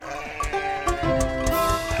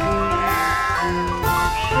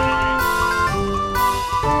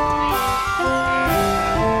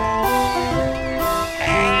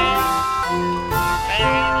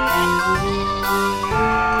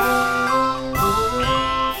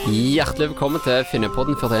Hjertelig velkommen til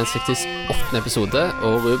Finnøypodden for 8. episode,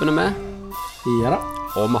 og Ruben med. Ja da.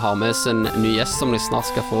 Og vi har med oss en ny gjest som vi snart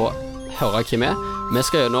skal få høre hvem Vi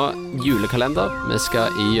skal gjennom julekalender, vi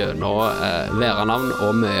skal gjennom veranavn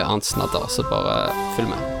og mye annet snadder, så bare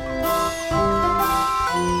følg med.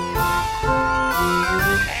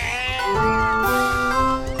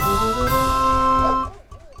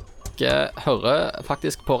 Jeg hører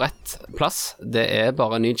faktisk på rett plass. Det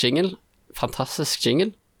bare en ny jingle. Fantastisk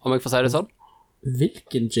jingle, om jeg får si det sånn.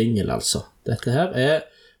 Hvilken jingle, altså? Dette her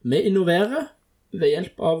vi innoverer ved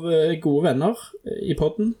hjelp av gode venner i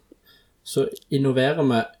podden. Så innoverer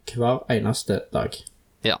vi hver eneste dag.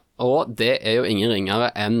 Ja, og det jo ingen ringere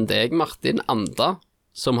enn deg, Martin Anda,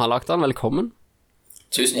 som har lagt den. Velkommen.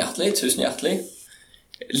 Tusen hjertelig.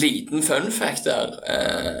 Liten fun fact der.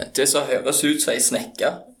 Det som høres ut som en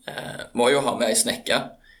snekker, må jo ha med en snekker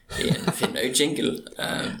i en Finnøy-jingle.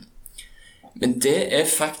 Men det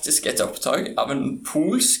faktisk et opptak av en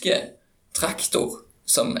polske traktor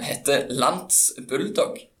som heter Lands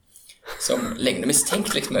Bulldog, som ligner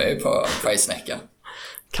mistenkelig mye på en snekker.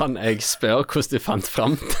 Kan jeg spørre hvordan du fant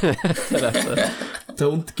frem til dette?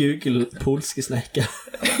 Don't Google polske snekker.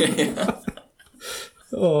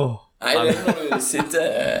 Nei, når du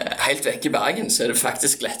sitter helt vekk i Bergen, så det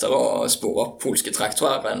faktisk lettere å spore opp polske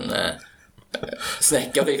traktorer enn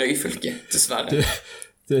snekker i Ryfylke, dessverre.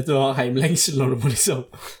 Du vet, du har heimlengsel når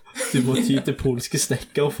du må ty til polske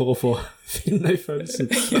snekker for å få Finnøy-følelsen.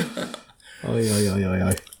 Oi.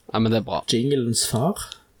 Ja, men det bra. Jinglens far.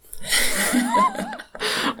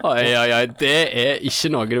 Oi, det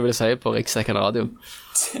ikke noe du vil si på Riksdekkende radio.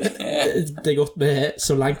 Det godt vi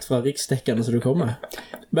så langt fra Riksdekkende som du kommer.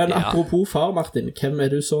 Men apropos far, Martin, hvem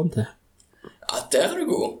du sånn til? Ja, der du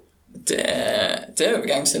god. Det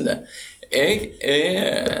overgangssinde. Jeg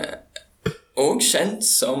og kjent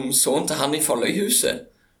som sånn til han i Finnøyhuset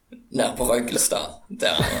nær på Røglestad. Du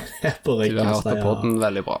har hørt på podden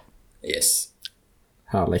veldig bra. Yes.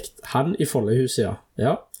 Herlig. Han i Finnøyhuset,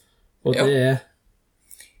 ja. Og ja. Det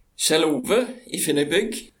Kjell Ove i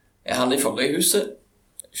Finnøybygg han i Finnøyhuset.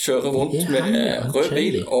 Kjører rundt med rød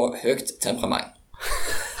bil og høyt temperament.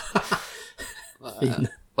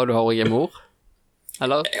 Og du har også en mor?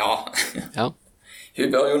 Eller? Ja.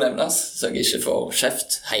 Hun bør jo nevnes, så jeg ikke får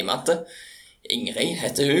kjeft hjemmete. Ingrid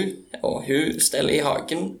heter hun, og hun steller i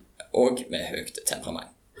hagen, og med høyt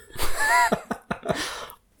temperament.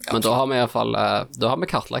 Men da har vi i hvert fall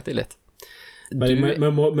kartlagt det litt. Vi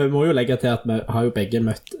må jo legge til at vi har jo begge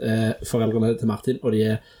møtt foreldrene til Martin, og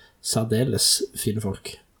de særdeles fine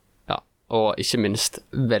folk. Ja, og ikke minst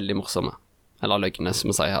veldig morsomme. Eller løgne,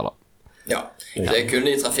 som vi sier her da. Ja, det kun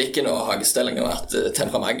i trafikken og hagestellingen at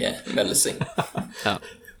temperamentet melder seg. Ja.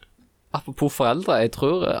 Apropos foreldre, jeg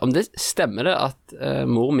tror, om det stemmer det at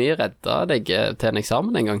mor mi reddet deg til en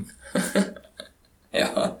eksamen en gang?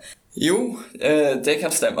 Ja, jo, det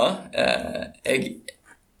kan stemme.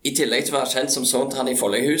 I tillegg til å være kjent som sånn til han i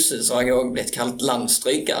Finnøyhuset, så har jeg også blitt kalt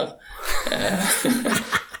landstryker.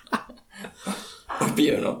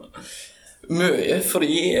 Oppigjennom. Mye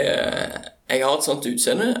fordi jeg har et sånt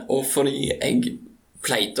utseende, og fordi jeg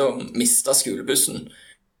pleide å miste skolebussen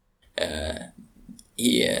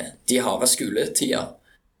i de harde skoletider.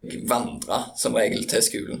 Jeg vandret som regel til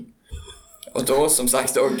skolen. Og da, som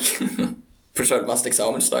sagt, også på selveste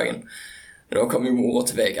eksamensdagen, da kom jo mor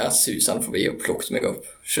til Vegard susende forbi og plukket meg opp,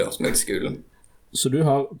 kjørte meg til skolen. Så du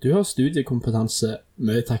har studiekompetanse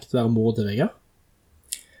mye takket være mor til Vegard?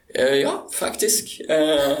 Ja, faktisk.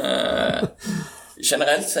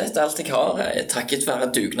 Generelt sett, alt jeg har takket være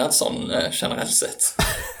dugnad sånn generelt sett.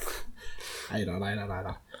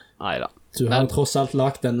 Neida. Du har tross alt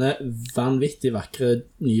lagt denne vanvittig vakre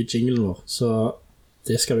nye jinglen vår, så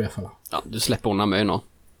det skal du i hvert fall ha. Ja, du slipper unna mye nå.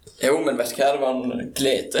 Jo, men vet du hva, det var en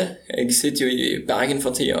glede. Jeg sitter jo i Bergen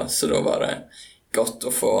for tida, så da var det godt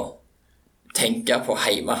å få tenke på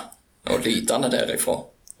hjemme og lydene derifra.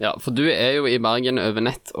 Ja, for du jo i Bergen over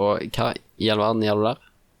nett, og hva i all verden gjør du der?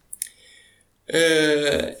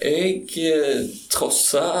 Jeg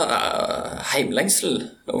trosset heimlengsel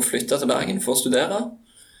og flyttet til Bergen for å studere.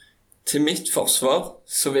 Til mitt forsvar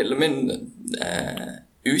så ville min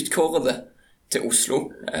utkåre det til Oslo,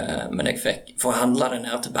 men jeg fikk forhandlet den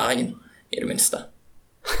her til Bergen, i det minste.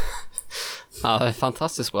 Ja, det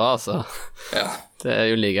fantastisk bra, altså. Ja. Det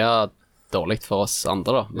jo like dårlig for oss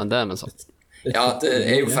andre da, men det noe sånt. Ja,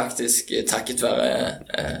 det jo faktisk takket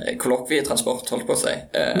være kollokvietransport, holdt på å si.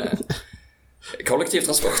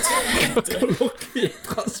 Kollektivtransport.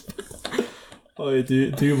 Kollokvietransport. Oi,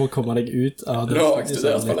 du må komme deg ut av det. Nå har jeg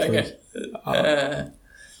studert for lenge.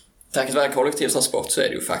 Takket være kollektivtransport så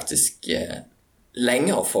det jo faktisk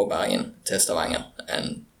lenger fra Bergen til Stavanger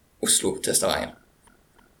enn Oslo til Stavanger.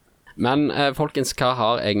 Men folkens, hva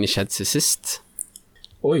har egentlig skjedd siden sist?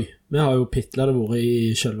 Oi, vi har jo pittlet det vært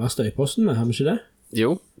i selve støyposten, har vi ikke det?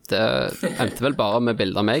 Jo, det endte vel bare med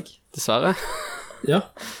bilder av meg, dessverre. Ja,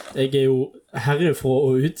 jeg er jo herifra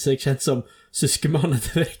og ut, så jeg kjent som søskenbarnet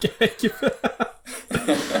til Vekkervekk.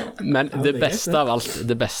 Men det beste av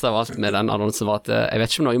alt med den annonsen var at, jeg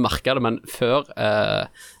vet ikke om noen merket det, men før,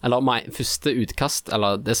 eller første utkast,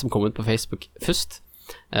 eller det som kom ut på Facebook først,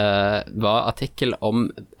 var artikkel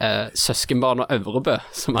om søskenbarn og Øvrebø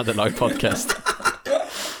som hadde laget podcast.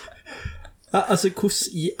 Ja, altså,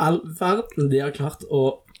 hvordan i all verden de har klart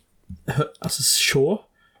å se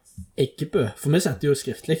Eggebø, for vi sendte jo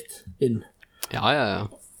skriftligt inn. Ja.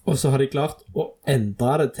 Og så har de klart å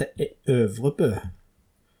endre det til Øvrebø,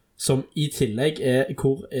 som i tillegg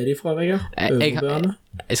hvor er de fra, Vegard? Øvrebøene?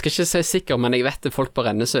 Jeg skal ikke si sikker, men jeg vet det er folk på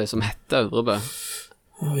Rennesøy som heter Øvrebø.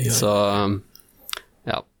 Så,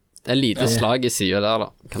 ja, det er lite slag i siden der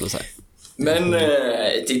da, kan du si. Men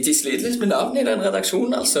de sliter litt med navn i den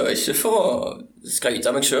redaksjonen, altså. Ikke for å skryte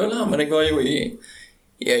av meg selv her, men jeg var jo i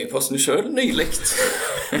øyeposten selv nyligt.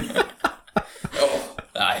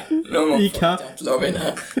 Nei, nå må jeg få lov inn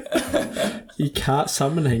her. I hva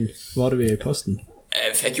sammenheng var du i øyeposten?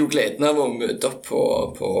 Jeg fikk jo gleden av å møte opp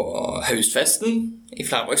på høstfesten i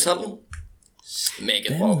Flerbrukshallen.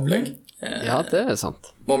 Meget bra opplegg. Ja, det er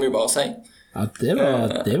sant. Må vi jo bare si. Ja,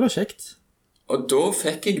 det var kjekt. Og da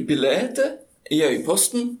fikk jeg billedet i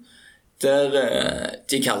øyeposten, der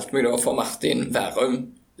de kalte meg da for Martin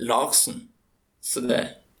Værum Larsen. Så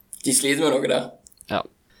de sliter med noe der. Ja,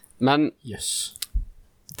 men Yes.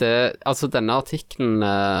 altså denne artikkelen,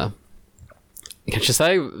 jeg kan ikke si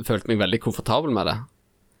jeg følte meg veldig komfortabel med det.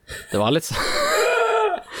 Det var litt sånn.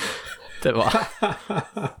 Det var.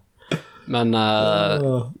 Men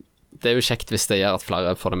det er jo kjekt hvis det gjør at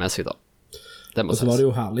flere får det med seg da. Og så var det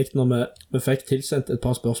jo herlig når vi fikk tilsendt et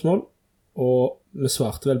par spørsmål, og vi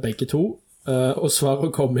svarte vel begge to, og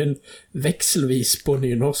svaret kom inn vekselvis på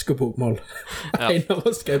nynorsk og bokmål. Ja. En av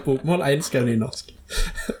oss skrev bokmål, en skrev nynorsk.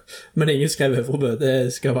 Men ingen skrev Øvrebø,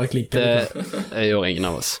 det skal være klinkende. Det gjorde ingen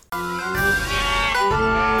av oss.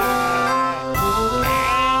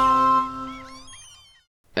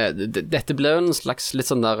 Dette ble jo en slags litt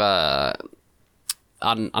sånn der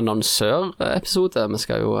annonsør-episode. Vi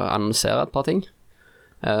skal jo annonsere et par ting.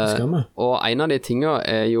 Skal vi? Og en av de tingene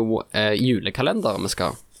er jo julekalender vi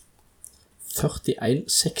skal.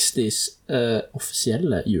 4160s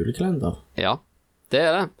offisielle julekalender. Ja, det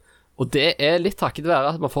er det. Og det er litt takket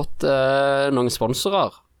være at vi har fått noen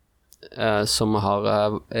sponsorer som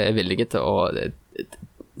er villige til å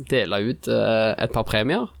dele ut et par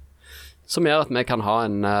premier, som gjør at vi kan ha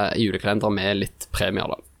en julekalender med litt premier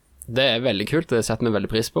da. Det er veldig kult, det setter vi veldig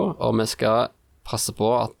pris på, og vi skal passe på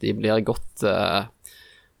at de blir godt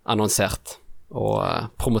annonsert og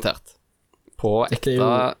promotert på ekte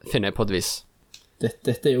Finnøypodvis.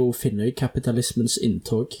 Dette er jo Finnøy-kapitalismens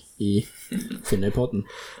inntog i Finnøypodden.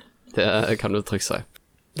 Det kan du trygt si.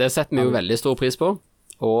 Det setter vi jo veldig stor pris på,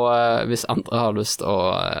 og hvis andre har lyst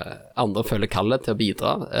og andre føler kallet til å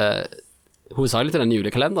bidra, hovedsakelig til denne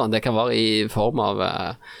julekalenderen, det kan være i form av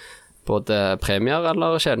både premier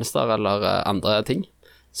eller tjenester eller andre ting,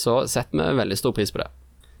 så setter vi veldig stor pris på det.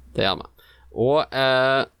 Det gjør vi. Og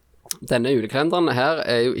denne julekalenderen her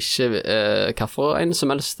er jo ikke hva for en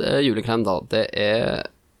som helst julekalender. Det er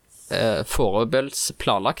foreløpig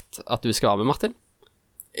planlagt at du skal være med, Martin.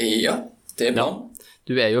 Ja, det er bra. Ja.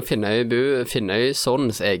 Du er jo Finnøybu,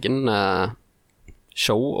 Finnøysons egen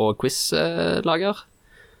show- og quiz-lager.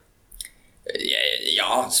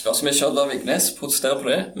 Ja, spørs om jeg selv av Vignes protesterer på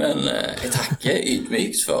det, men jeg takker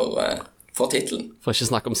ydmykt for titlen. For ikke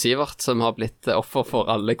snakke om Sivert, som har blitt offer for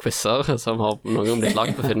alle quizzer som har noen gang blitt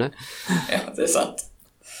laget på Finnøy. Ja, det er sant.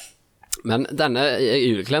 Men denne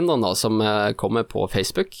julekalenderen da, som kommer på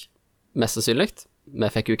Facebook, mest sannsynlig,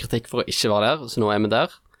 vi fikk jo kritikk for å ikke være der, så nå er vi der.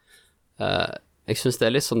 Jeg synes det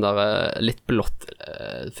er litt sånn der,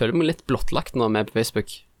 føler meg litt blottlagt når vi er på Facebook.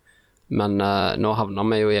 Men nå havner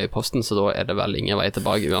vi jo i posten, så da er det vel ingen vei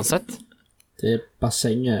tilbake uansett. Det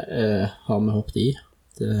bassenget har vi hoppet i.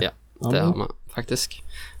 Ja, det har vi faktisk.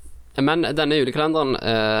 Men denne julekalenderen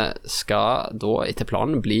skal da etter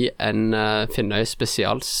planen bli en Finnøy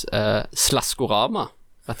spesials slaskorama,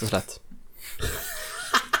 rett og slett.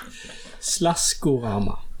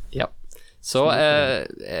 Slaskorama. Ja. Så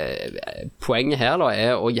poenget her da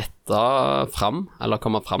er å gjette fram, eller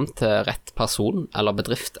komme fram til rett person, eller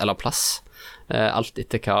bedrift, eller plass, alt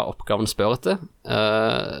etter hva oppgaven spør etter,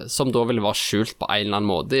 som da vil være skjult på en eller annen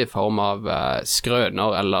måte i form av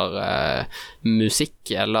skrøner, eller musikk,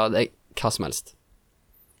 eller hva som helst.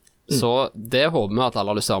 Så det håper vi at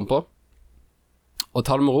alle har lyst til å være med på. Og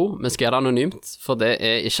ta det med ro, vi skal gjøre det anonymt, for det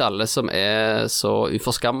ikke alle som så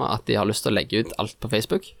uforskammet at de har lyst til å legge ut alt på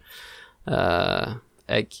Facebook.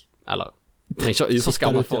 Jeg trenger ikke å være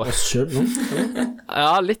uforskammet for oss selv nå?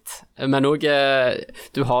 Ja, litt, men også,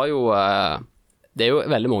 du har jo, det jo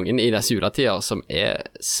veldig mange i disse juletider som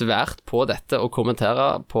svært på dette og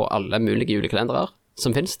kommenterer på alle mulige julekalendere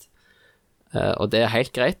som finnes. Og det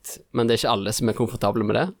helt greit, men det ikke alle som komfortable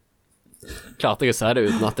med det. Klarte jeg å si det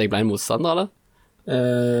uten at jeg ble en motstander, eller?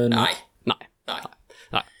 Nei.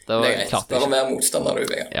 Det var klart bare å være motstander du,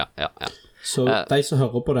 Vegard. Ja. Så de som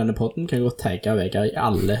hører på denne podden kan godt tagge Vegard i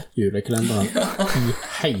alle julekalendere i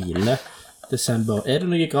hele desember. Det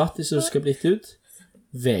noe gratis som skal bli ut?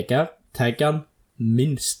 Vegard, tagg han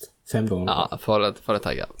minst 5 ganger. Ja, for det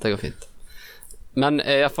tagget. Det går fint. Men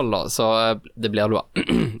i hvert fall da, så det blir jo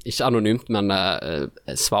ikke anonymt, men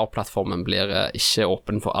svarplattformen blir ikke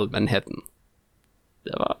åpen for allmennheten.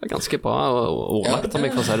 Det var ganske bra ordlagt om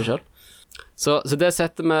jeg får si det selv. Så det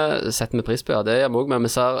setter vi pris på, ja. Det gjør vi også, men vi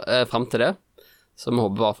ser frem til det. Så vi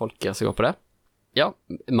håper bare folk gir seg opp på det. Ja,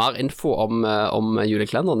 mer info om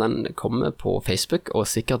julekalenderen, den kommer på Facebook, og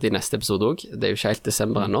sikkert i neste episode også. Det jo ikke helt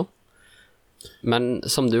desember ennå. Men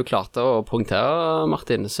som du klarte å poengtere,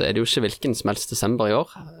 Martin, så det jo ikke hvilken som helst desember i år.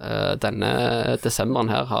 Denne desemberen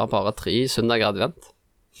her har bare 3 søndager advent.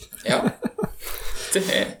 Ja, det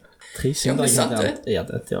 3 søndager advent, ja.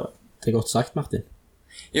 Det godt sagt, Martin.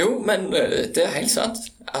 Jo, men det helt sant.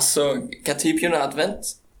 Altså, hva tid begynner advent?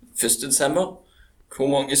 1. desember. Hvor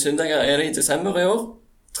mange søndager det i desember i år?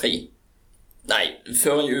 3. Nei,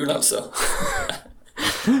 før jul altså.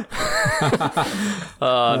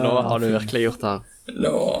 Nå har du virkelig gjort det her.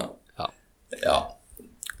 Nå. Ja.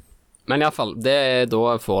 Men i alle fall, det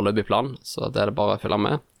da foreløpig plan, så det det bare å følge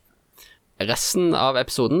med. Resten av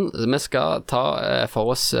episoden, vi skal ta for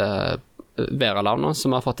oss veranavnene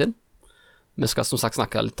som vi har fått inn. Vi skal som sagt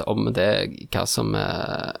snakke litt om det, hva som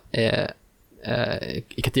hva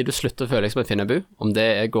tid du slutter å føle deg som en Finnøybu, om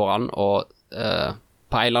det går an å på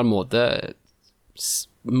en eller annen måte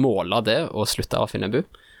måle det og slutte av Finnøybu.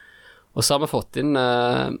 Og så har vi fått inn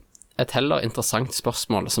et heller interessant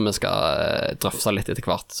spørsmål som vi skal drøfte litt etter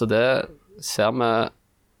hvert, så det ser vi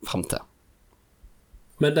frem til.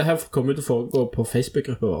 Men det her kommer til å foregå på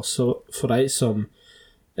Facebook-grupper vår, så for de som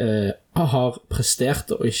har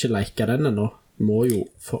prestert og ikke liket den ennå, må jo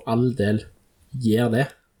for all del gjøre det.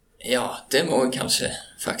 Ja, det må jeg kanskje,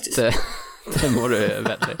 faktisk. Det må du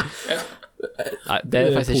veldig. Ja. Nei, det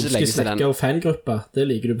faktisk ikke lenge siden. Polske og fangrupper, det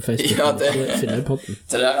liker du på Facebook. Ja, det Finnøypodden.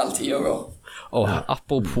 Det der alltid å gå. Og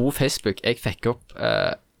apropos Facebook, jeg fikk opp,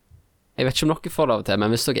 jeg vet ikke om dere får det av og til,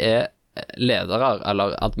 men hvis dere ledere eller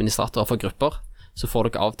administratorer for grupper, så får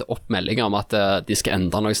dere av og til oppmeldinger om at de skal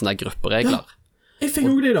endre noen sånne grupperegler. Ja, jeg fikk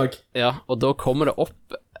også det i dag. Ja, og da kommer det opp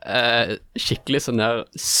skikkelig sånn der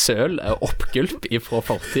søl oppgulp fra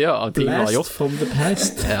fortiden av ting vi har gjort. Blast from the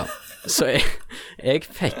past. Ja, så jeg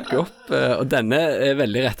fikk opp, og denne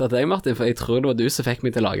veldig rettet til deg, Martin, for jeg tror det var du som fikk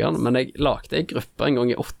meg til å lage den, men jeg lagde en gruppe en gang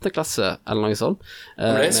i 8. klasse, eller noe sånt.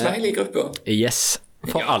 Og det smiley-gruppa? Yes,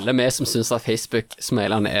 for alle vi som synes at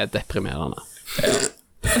Facebook-smilene deprimerende. Ja.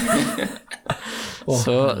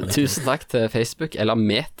 Så tusen takk til Facebook, eller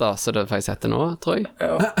Meta, så det faktisk heter nå, tror jeg,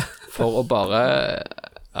 for å bare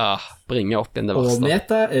bringe opp inn det verste. Og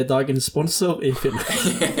Meta dagens sponsor i Finnøy.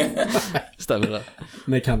 Stemmer det.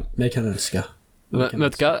 Vi kan ønske. Vet du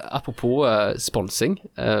hva, apropos sponsing,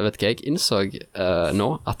 vet du hva jeg innså nå,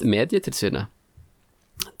 at Medietilsynet,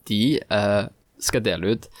 de skal dele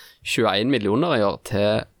ut 21 millioner i år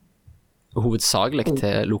til hovedsakelig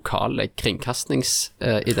til lokale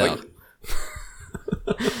kringkastningsideer.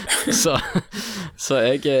 så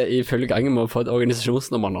jeg i full gang med å få et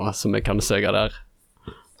organisasjonsnummer nå, som jeg kan søke der.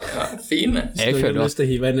 Ja, fine. Jeg føler lyst til å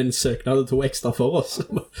hive inn en søknad og 2 ekstra for oss. De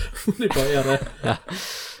bare gjør det. Ja.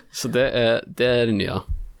 Så det det nye.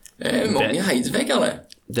 Mange heidveggere.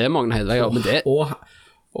 Det mange heidveggere, men det... Og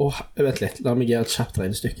vent litt, la meg gjøre et kjapt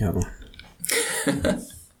regnestykke her nå.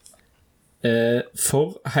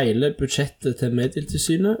 For hele budsjettet til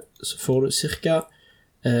Medietilsynet så får du cirka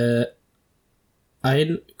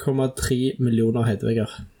 1,3 millioner heidvegger.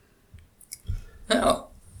 Ja.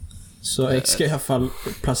 Så jeg skal i hvert fall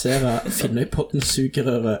plassere Finnøypodden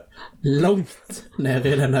sugerøret langt nede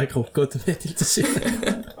i denne krokka til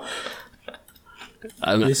Medietilsynet.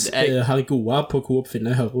 Hvis herr Goa på Coop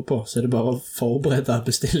Finnøy hører på, så det bare å forberede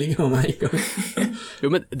bestillinger om en gang. Jo,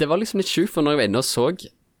 men det var liksom litt sjukt, for når jeg var inne og så,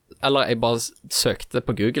 eller jeg bare søkte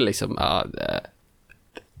på Google liksom,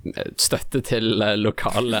 støtte til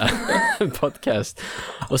lokale podcast,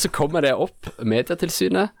 og så kommer det opp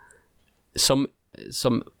Medietilsynet som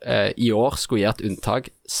som i år skulle gjøre et unntak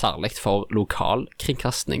særlig for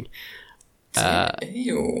lokalkringkasting.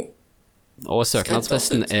 Og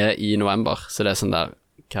søknadsfesten i november, så det sånn der,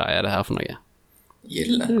 hva det her for noe?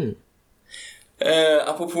 Gilde.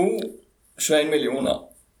 Apropos 21 millioner.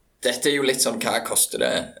 Dette jo litt sånn, hva koster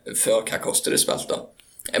det før, hva koster det spilt da?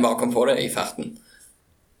 Jeg bare kom på det i farten.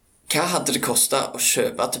 Hva hadde det kostet å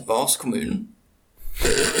kjøpe tilbake kommunen?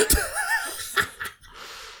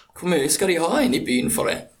 Hvor mye skal de ha inn i byen for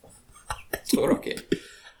det? Tror dere?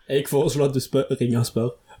 Jeg foreslår at du ringer og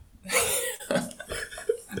spør.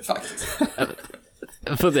 Faktisk.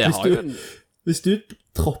 For det har jo en... Hvis du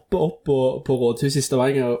tropper opp på rådhus i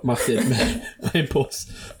Stavanger, Martin, med en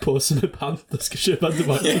pose med pant og skal kjøpe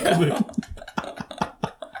tilbake i kommunen.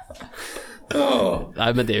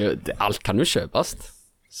 Nei, men det er jo, alt kan jo kjøpes.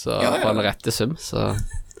 Så for en rette sum, så...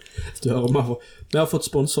 Du hører, vi har fått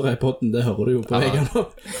sponsorer i podden, det hører du jo på veien nå.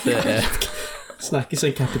 Det er... Snakker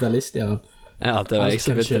som en kapitalist, ja. Ja, det var jeg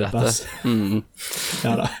som begynte dette.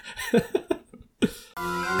 Ja da.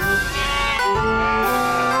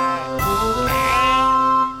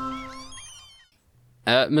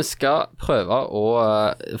 Vi skal prøve å...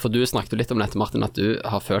 For du snakket jo litt om dette, Martin, at du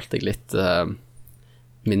har følt deg litt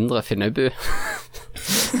mindre Finnøybu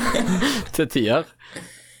til tider.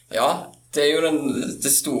 Ja, det er jo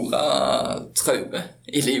det store traumet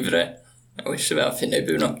i livet det, å ikke være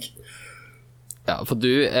Finnøybu nok. Ja, for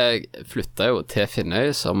du flyttet jo til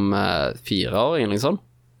Finnøy som 4-åring, liksom.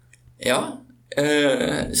 Ja,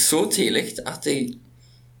 så tidlig at jeg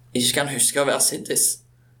ikke kan huske å være siddis.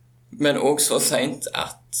 Men også så sent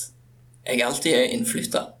at jeg alltid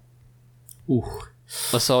innflyttet. Og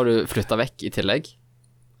så har du flyttet vekk i tillegg?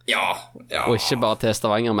 Ja. Og ikke bare til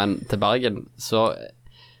Stavanger, men til Bergen. Så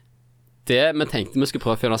det vi tenkte vi skulle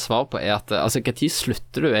prøve å finne svar på at, altså, hva tid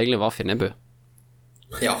slutter du egentlig å være Finnøybu?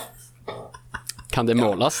 Ja. Kan det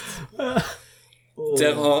måles?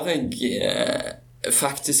 Der har jeg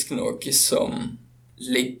faktisk noe som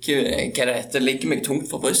ligger meg tungt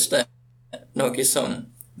for brystet. Noe som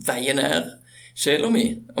veier ned sjela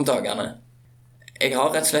mi om dagene. Jeg har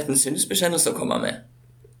rett og slett en synsbekjennelse å komme med.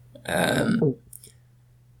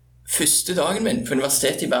 Første dagen min på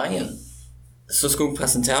universitetet i Bergen, så skulle jeg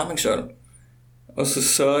presentere meg selv. Og så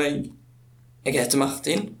sa jeg heter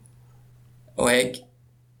Martin, og jeg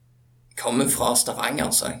kommer fra Stavanger,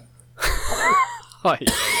 sa jeg. Oi.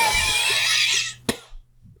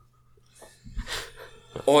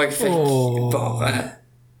 Og jeg fikk bare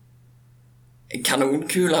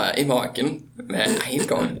kanonkula i magen med en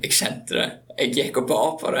gang jeg kjente det. Jeg gikk og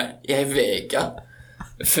bar på det i en veke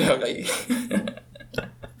før jeg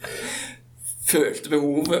følte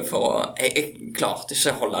behovet for å... Jeg klarte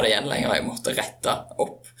ikke å holde det igjen lenger. Jeg måtte rette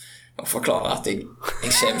opp og forklare at jeg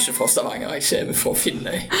kommer ikke fra Stavanger, jeg kommer fra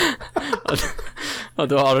Finnøy. Og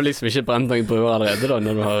da har du liksom ikke brent noen bruer allerede da,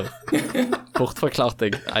 når du har bortforklart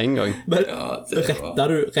deg en gang. Men rettet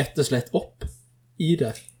du rett og slett opp i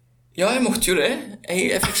det? Ja, jeg måtte jo det.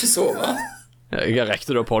 Jeg fikk ikke sove. Jeg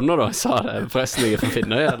rekte du opp hånda da, sa det forresten jeg er fra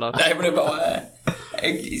Finnøy, eller? Nei, men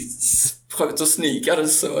jeg prøvde å snike det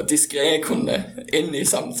så diskret jeg kunne inn i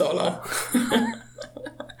samtaler.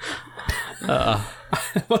 Ja.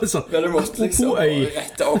 Var det sånn? Men det måtte liksom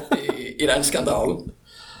rette opp i den skandalen.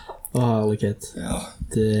 Herlighet. Ja.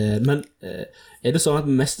 Men er det sånn at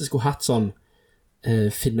vi mest skulle hatt sånn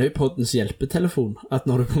Finnøypoddens hjelpetelefon, at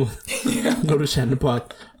når du kjenner på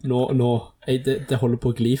at det holder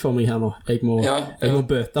på å gli for meg her nå, jeg må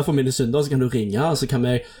bøte for mine synder, så kan du ringe, og så kan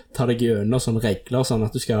vi ta deg gjennom sånne regler, sånn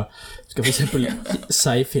at du skal for eksempel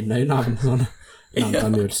si Finnøy-navn, sånn Landa,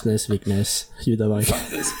 Mjølsnes, Vignes, Judavang.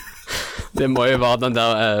 Det må jo være den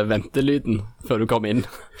der ventelyden før du kommer inn.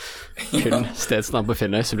 Kun stedsnavn på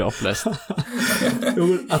Finnøy som blir opplest. Jo,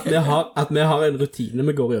 at vi har en rutine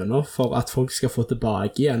vi går gjennom for at folk skal få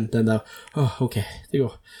tilbake igjen den der, ok, det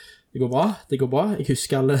går bra, jeg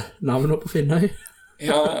husker alle navnene på Finnøy.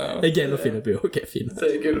 Ja. Jeg er nå Finnøybu, ok, fint. Det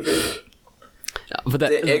er gulv. Ja,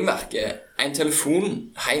 det jeg merker, en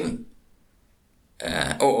telefon hjem,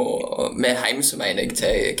 og med hjem så mener jeg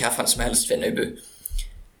til hva som helst Finnøybu,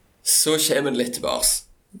 så kommer det litt tilbake.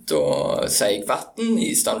 Da sier jeg vatten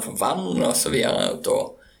i stedet for vann og så videre, og da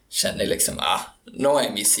kjenner jeg liksom, nå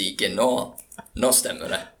er vi sige, nå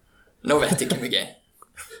stemmer det. Nå vet jeg hvem jeg er.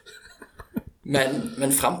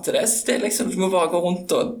 Men frem til det er liksom, du må bare gå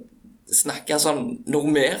rundt og snakke sånn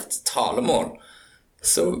normert talemål,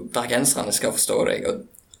 så bergenserne skal forstå deg, og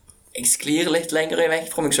jeg sklir litt lenger vekk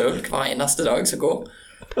fra meg selv hver eneste dag som går.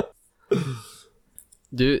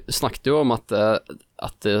 Du snakket jo om at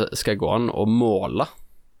det skal gå an å måle,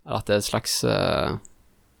 at det er et slags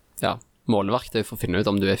måleverktøy for å finne ut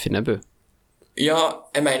om du er Finnøybu. Ja,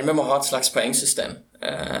 jeg mener vi må ha et slags poengsystem.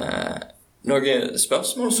 Noen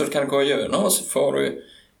spørsmål så du kan gå gjennom, og så får du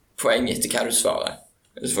poeng etter hva du svarer.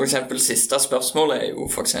 For eksempel, siste spørsmålet jo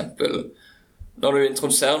for eksempel, når du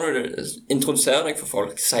introduserer deg for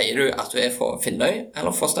folk, sier du at du fra Finnøy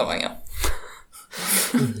eller fra Stavanger?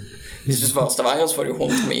 Hvis du svarer Stavanger, så får du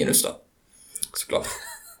 100 minus da. Så klart.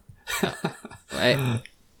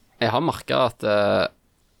 Jeg har merket at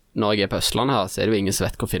når jeg på Østlandet her, så det jo ingen som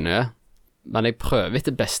vet hvor Finnøy men jeg prøver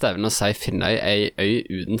etter beste evne å si Finnøy en øy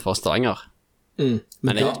utenfor Stavanger.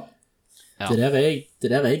 Men det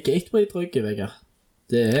der er gateway-trykket, Vegard.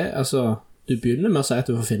 Det altså, du begynner med å si at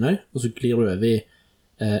du er fra Finnøy, og så glir du over i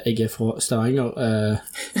jeg fra Stavanger,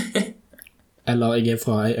 eller jeg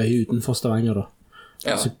fra en øy utenfor Stavanger da.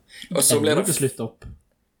 Ja, og så blir det til slutt opp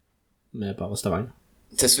med bare Stavanger.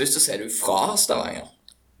 Til slutt så ser du fra Stavanger,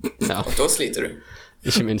 og da sliter du.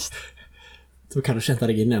 Ikke minst. Da kan du ikke hente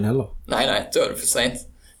deg inn igjen heller. Nei, da det for sent.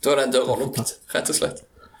 Da den døra lukt, rett og slett.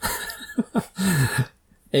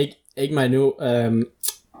 Jeg mener jo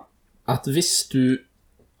at hvis du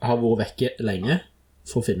har vært vekke lenge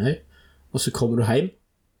fra Finnøy, og så kommer du hjem,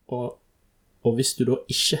 og hvis du da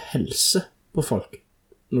ikke hilser på folk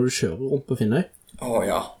når du kjører rundt på Finnøy, da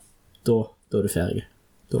er du ferdig.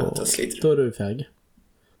 Da er du ferdig.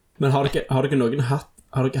 Men har dere noen hatt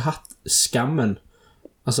skammen,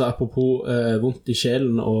 altså apropos vondt i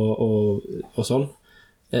sjelen og sånn,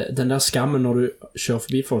 den der skammen når du kjører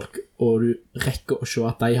forbi folk, og du rekker å se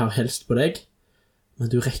at de har helst på deg, men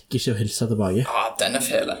du rekker ikke å hilse tilbake. Ja, den er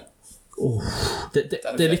fele. Det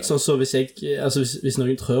er litt sånn så hvis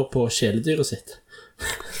noen trør på kjæledyret sitt,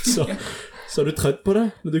 så har du trødd på det,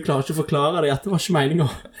 men du klarer ikke å forklare deg at det var ikke meningen.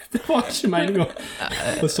 Det var ikke meningen.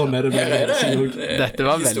 Og sånn er det med det. Dette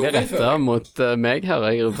var veldig rettet mot meg her,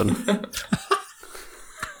 Ruben.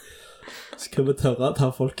 Skal vi tørre å ta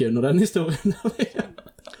folk under den historien?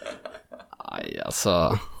 Nei, altså...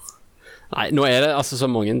 Nei, nå er det altså så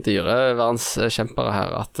mange dyrevernskjempere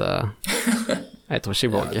her at jeg tror ikke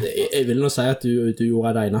jeg våger. Jeg vil nå si at du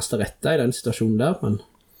gjorde det eneste rette i den situasjonen der, men...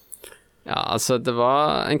 Ja, altså det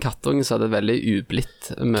var en kattunge som hadde et veldig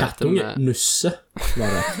ublidt møte kattunge, Nusse,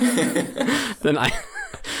 var det.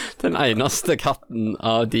 Den eneste katten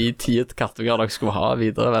av de 10 kattunger dere skulle ha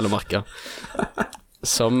videre, vel å merke,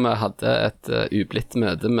 som hadde et ublidt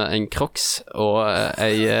møte med en crocs og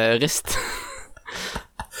en rist.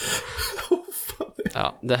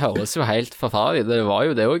 Ja, det høres jo helt forferdelig, det var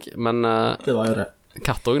jo det også, men det var jo det.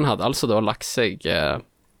 Kattungen hadde altså da lagt seg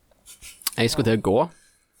jeg skulle til å gå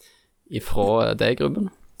ifra deg,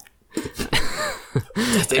 Ruben.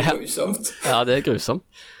 Dette er grusomt. Ja, det er grusomt.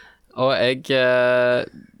 Og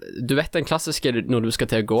du vet den klassiske når du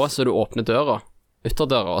skal til å gå, så du åpner døra,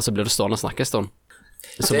 ytterdøra, og så blir du stående og snakke en stund.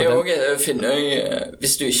 Så det er også Finnøy,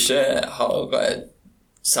 hvis du ikke har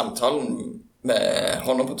samtalen med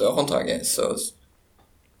hånda på dørhåndtaket, så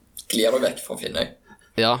glir du vekk fra Finnøy.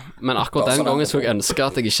 Ja, men akkurat den gangen skulle jeg ønske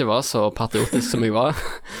at jeg ikke var så patriotisk som jeg var.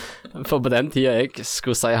 For på den tiden jeg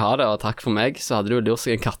skulle si ha det og takk for meg, så hadde det jo lurt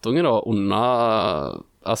seg en kattunge da, under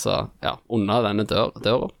denne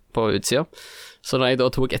døra på utsida. Så når jeg da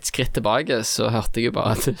tok et skritt tilbake, så hørte jeg jo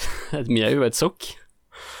bare et mjau og et sukk.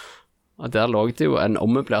 Og der lå det jo en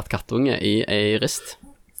ommøblert kattunge i en rist.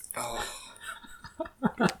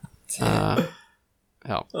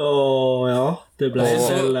 Ja, det ble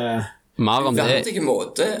vel... Verdige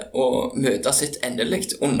måte å møte sitt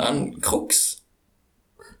endelikt under en crocs.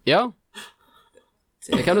 Ja,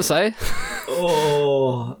 det kan du si.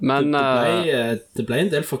 Men det ble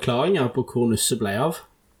en del forklaringer på hvor Nusse ble av.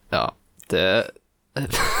 Ja, det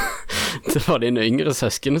var dine yngre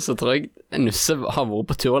søsken, så tror jeg Nusse har vært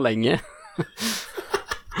på tur lenge.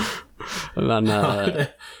 Men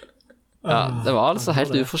det var altså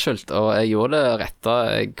helt uforskyldt, og jeg gjorde det rette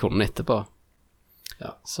jeg kunne etterpå.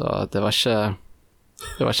 Ja. Så det var ikke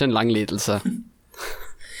en lang lidelse.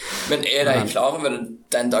 Men er de klar over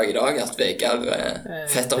den dag i dag at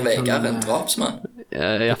fetter Vegard er en drapsmann?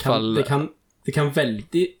 I hvert fall... Det kan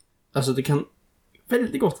veldig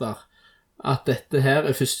godt være at dette her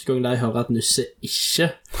er første gang de hører at Nusse ikke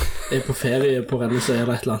er på ferie på Rennesøy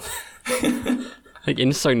eller et eller annet. Jeg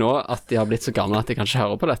innså nå at de har blitt så gamle at de kan ikke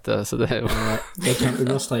høre på dette, så det er jo... Jeg kan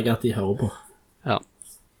understreke at de hører på. Ja.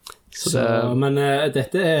 Men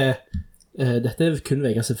dette er kun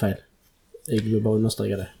Vegards feil. Jeg vil bare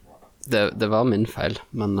understreke det. Det var min feil,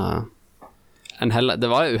 men det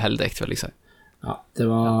var uheldig, vil jeg si. Ja, det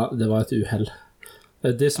var et uheld.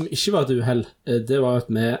 Det som ikke var et uheld, det var at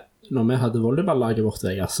når vi hadde volleyballaget vårt,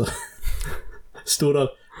 Vegard, så stod der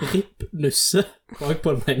Ripp Nusse bak på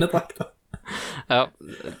den ene drakta. Ja,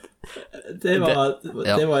 Det var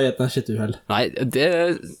gjerne ikke et uheld. Nei,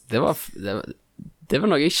 det var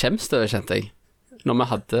noe jeg kjemst over, kjente jeg. Når vi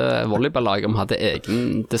hadde volleyballag, og vi hadde egen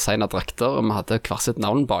design av drakter, og vi hadde hver sitt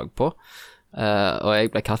navn bakpå, og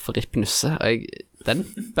jeg ble kalt for Ripp Nusse, og den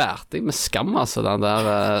bærte jeg med skam, altså, den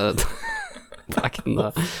der drakten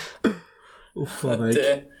der. Uffa meg.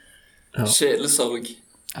 Sjelesorg.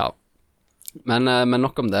 Ja. Men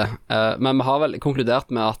nok om det. Men vi har vel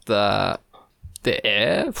konkludert med at det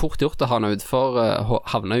fort gjort å havne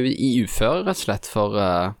i uføre, rett og slett, for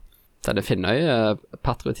denne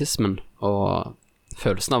Finnøy-patriotismen og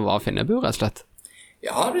følelsen av å være Finnøybu, rett og slett.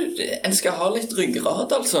 Ja, en skal ha litt ryggrad,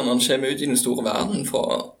 altså, når en kommer ut i den store verden for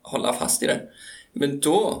å holde fast i det. Men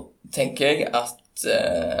da tenker jeg at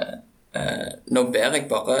nå ber jeg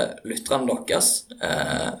bare lytterne deres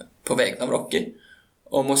på vegne av dere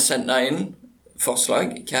om å sende inn forslag.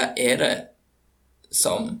 Hva det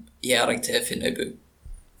som gjør deg til Finnøybu?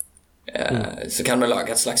 Så kan vi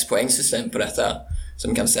lage et slags poengsystem på dette,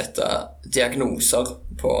 som kan sette diagnoser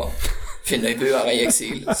på Finnøybuere i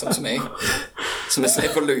eksil, sånn som jeg. Så vi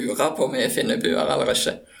slipper å lure på om vi Finnøybuere eller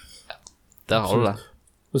ikke. Der har du det.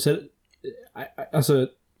 Og så altså,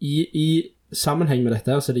 i sammenheng med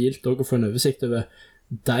dette her, så det gildt også å få en oversikt over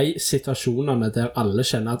de situasjonene der alle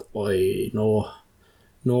kjenner at oi,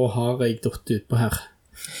 nå har jeg dott ut på her.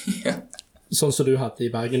 Ja. Sånn som du hadde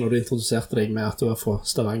i Bergen når du introduserte deg med at du var fra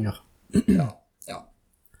Stavanger. Ja.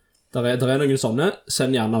 Der er noen sånne,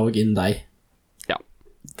 send gjerne også inn deg. Ja,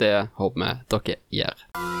 det håper vi dere gjør.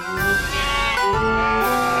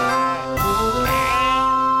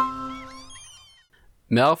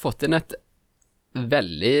 Vi har fått inn et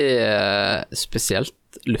veldig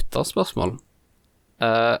spesielt lytterspørsmål.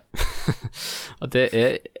 Og det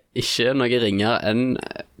ikke noe ringere enn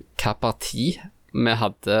hva parti vi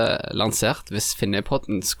hadde lansert hvis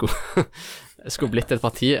Finnøypodden skulle blitt et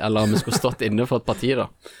parti, eller om vi skulle stått inne for et parti da.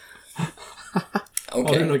 Okay.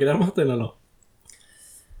 Har du noe der, Martin, eller?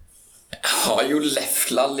 Jeg har jo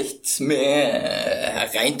leflet litt med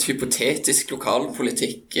rent hypotetisk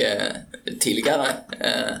lokalpolitikk tidligere.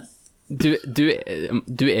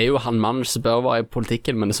 Du jo han mann som bør være i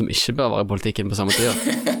politikken, men som ikke bør være i politikken på samme tid.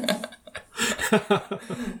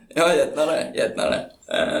 Ja, gjerne det.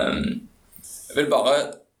 Jeg vil bare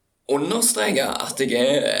understreke at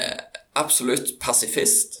jeg absolutt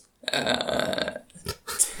pasifist.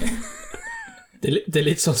 Det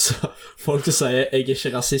litt sånn så folk som sier jeg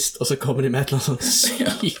ikke rasist, og så kommer de med et eller annet sånn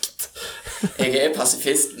sykt. Jeg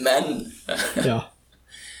pasifist, men ja.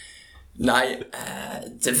 Nei,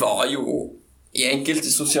 det var jo i enkelte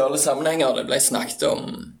sosiale sammenhenger det ble snakket om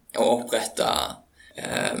å opprette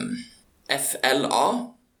FLA,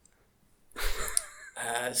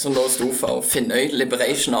 som da stod for Finnøy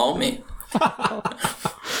Liberation Army.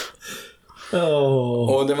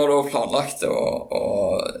 Og det var da planlagt å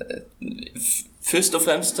først og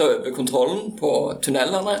fremst ta over kontrollen på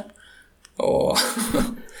tunnelene og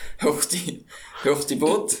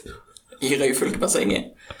hurtigbåt i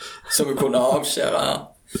Røyfylkebassenget, så vi kunne avskjære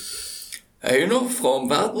øyne fra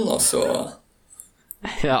omverdenen, og så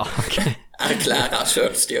erklære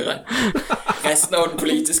selvstyre. Resten av den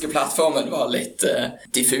politiske plattformen var litt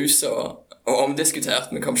diffus og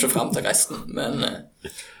omdiskutert. Vi kom ikke frem til resten, men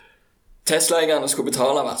Tesla-eierne skulle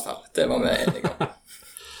betale i hvert fall. Det var vi enige om.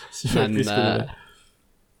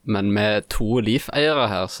 Men med 2 Leaf-eiere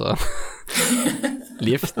her, så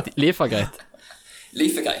Leaf var greit.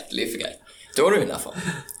 Leaf er greit. Da er du innenfor.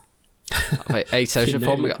 Jeg ser ikke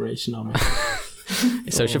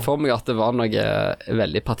for meg at det var noe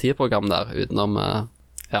veldig partiprogram der, utenom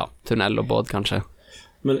tunnel og båd, kanskje.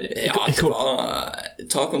 Men,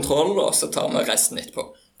 ta kontroll, og så tar vi resten etterpå.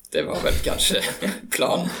 Det var vel kanskje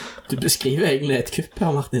planen. Du beskriver egentlig et kupp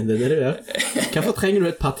her, Martin, det det du gjør. Hvorfor trenger du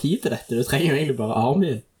et parti til dette? Du trenger jo egentlig bare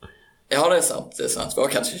armien. Ja, det er sant. Det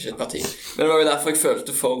var kanskje ikke et parti. Men det var jo derfor jeg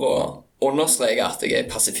følte for å understreke at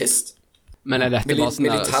jeg pasifist. Men dette bare sånn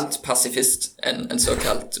militant pasifist, en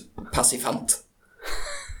såkalt passifant.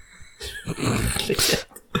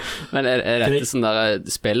 Men dette sånn der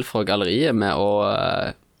spill fra galleriet med å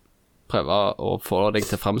prøve å få deg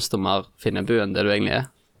til å fremstå mer Finnøybu enn det du egentlig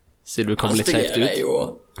siden du kommer litt skjevt ut?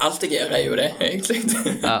 Alt jeg gjør jo det, egentlig.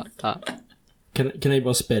 Ja. Kan jeg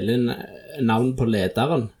bare spille inn navn på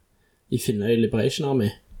lederen i Finnøy Liberation Army?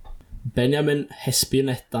 Benjamin Hesby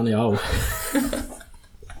Netanyahu.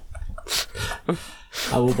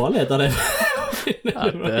 Hvor bra leder det? Det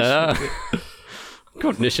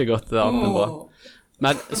kunne ikke gått det annet bra.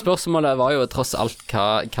 Men spørsmålet var jo tross alt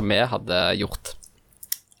hva vi hadde gjort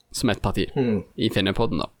som et parti i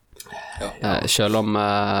Finnøypodden da. Selv om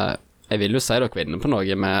jeg vil jo si dere var inne på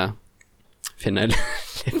noe med Finnøy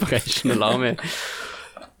Liberation Army.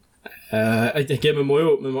 Jeg tenker,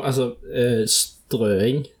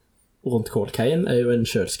 strøing rundt kålkeien jo en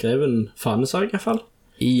selvskreven fanesak i hvert fall.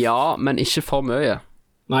 Ja, men ikke for mye.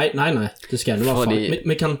 Nei, det skal gjerne være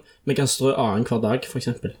vi kan strø annen hver dag, for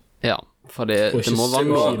eksempel. Ja, for det må være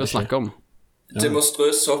noe å snakke om. Du må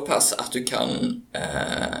strø såpass at du kan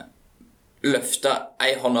løfte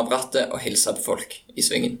ei hånd av rattet og hilse på folk i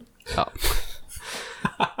svingen. Ja.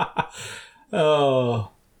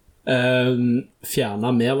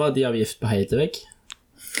 Fjerne merverdiavgift på heidevegg.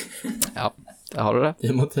 Ja, det har du det.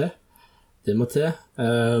 Det må til.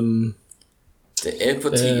 Det er på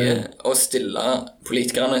tide å stille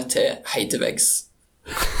politikerne til heideveggs.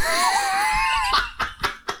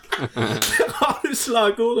 Har du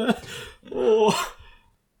slagordet?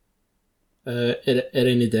 Er det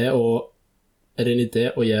en idé å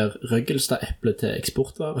gjøre Røggelstad-eple til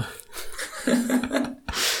eksportvare?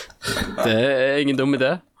 Det er ingen dum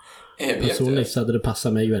idé. Personlig så hadde det passet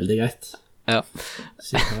meg veldig greit. Ja.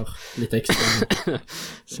 Så jeg har litt ekstra.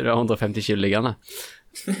 Så du har 150 kilo liggende.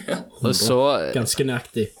 Og så ganske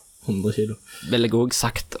nøyaktig 100 kilo. Vil jeg også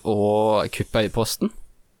sagt å kuppe i posten.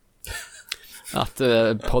 At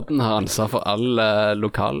podden har ansvar for alle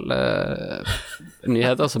lokale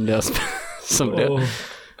nyheter som blir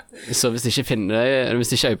Så hvis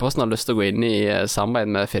ikke Øyposten har lyst til å gå inn i samarbeid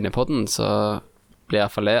med Finnøypodden, så blir i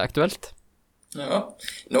hvert fall det aktuelt. Ja,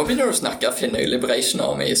 nå begynner du å snakke Finnøy Liberation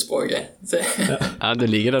Army i språket. Ja, du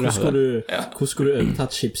liker det. Hvordan skulle du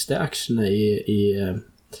overtatt Schibsted-aksjene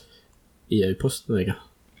i Øyposten, Vega?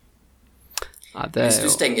 Ja, hvis du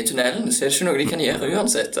stenger tunnelen, så er det ikke noe de kan gjøre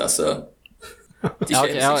uansett, altså.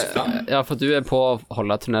 Ja, for du er på å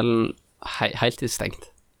holde tunnelen heltidsstengt.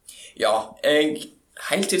 Ja,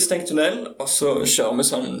 heltidsstengt tunnel, og så kjører vi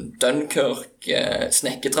sånn Dunkirk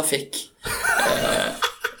snekketrafikk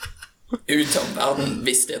ut om verden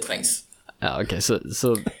hvis det trengs. Ja, ok,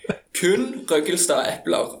 så kun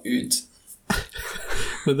Røggelstad-epler ut.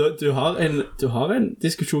 Men du har en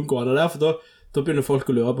diskusjon gående der, for da begynner folk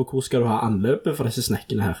å lure på hvor skal du ha anløpet for disse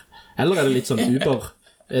snekkene her. Eller er det litt sånn Uber?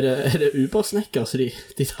 Er det Uber-snekker, så de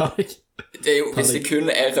tar deg? Det er jo, hvis det kun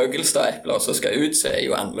er Røggelstad-epler som skal ut, så er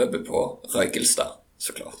jo anløpet på Røggelstad,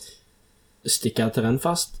 så klart. Stikker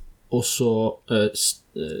terrenfast, og så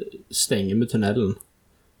stenger vi tunnelen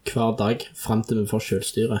hver dag frem til vi får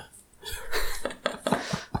selvstyre.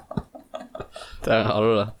 Der har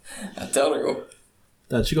du det. Ja, der har det gått.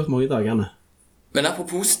 Det hadde ikke gått mange dagene. Men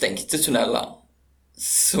apropos stengte tunneler,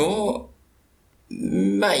 så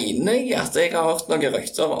mener jeg at jeg har hørt noen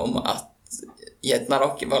rykter om at gjerne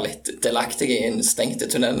dere var litt delaktige i en stengte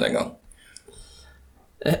tunnel en gang.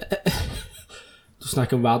 Du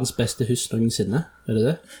snakker om verdens beste hus noensinne, er det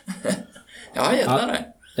det? Ja, gjerne det.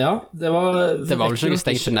 Ja, det var vel ikke noen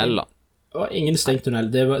stengt tunnel da? Det var ingen stengt tunnel,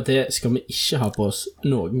 det skal vi ikke ha på oss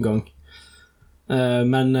noen gang.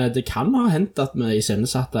 Men det kan ha hendt at vi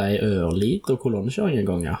iscenesatte ei ørlid og kolonnekjøring en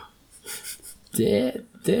gang, ja.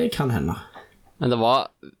 Det kan hende. Men det var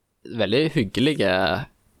veldig hyggelige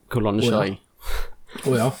kolonnekjøring.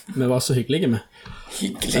 Ja, vi var så hyggelige med.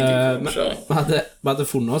 Hyggelige kolonnekjøring. Vi hadde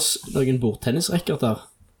funnet oss noen bordtennisrekkerter.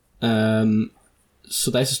 Så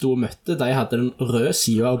de som stod og møtte, de hadde den røde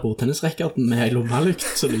siden av bordtennisrekkerten med en lommalykt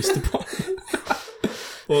som lyste på.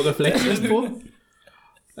 Og reflekslyst på.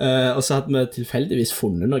 Og så hadde vi tilfeldigvis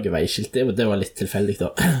funnet noe veiskilt. Det var litt tilfeldig da,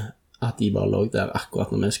 at de bare lå der akkurat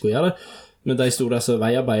når vi skulle gjøre det. Men de stod der så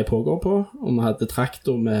veiarbeidet pågår på, og vi hadde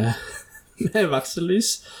traktor med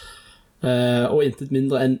varsellys. Og intet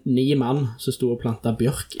mindre enn 9 mann som stod og plantet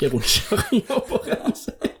bjørk i rundkjøringen på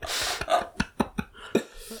renset.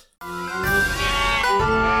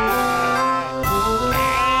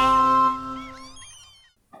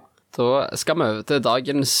 Så skal vi over til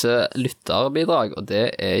dagens lytterbidrag, og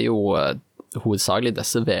det er jo hovedsakelig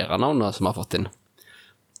disse veranavnene som vi har fått inn.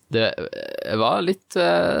 Det var litt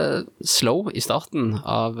slow i starten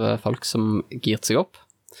av folk som girt seg opp,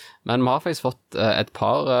 men vi har faktisk fått et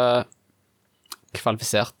par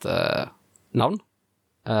kvalifiserte navn.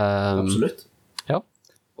 Absolutt. Ja,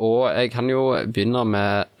 og jeg kan jo begynne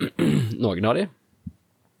med noen av de.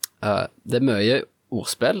 Det er mye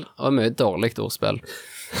ordspill, og mye dårligt ordspill.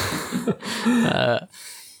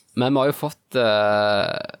 Men vi har jo fått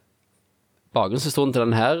bakgrunnshistorien til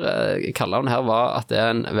den her kalleren her var at det er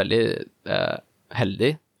en veldig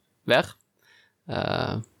heldig vær,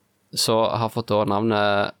 så jeg har fått da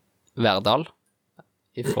navnet Verdal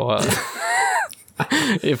ifra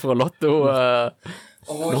Lotto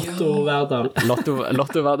Lotto Verdal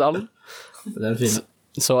Lotto Verdal. Det er fint.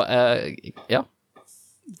 Så ja,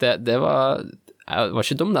 det var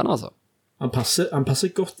ikke dum den, altså. Han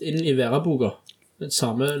passer godt inn i Vera-boka. Den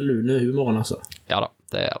samme lune humoren, altså. Ja da,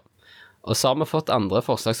 det er det. Og så har vi fått andre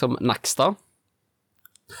forslag som Nakstad.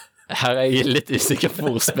 Her er jeg litt usikker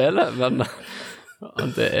på ordspillet, men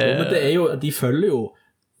det er... Men det er jo, de følger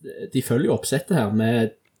jo oppsettet her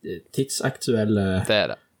med tidsaktuelle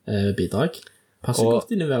bidrag. Passer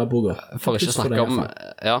godt inn i Vera-boka. For ikke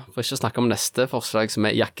snakke om neste forslag som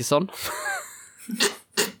er Jakkesson.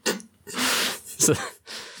 Så,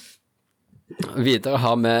 videre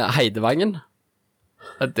har vi Heidevangen.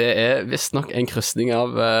 Det er visst nok en kryssning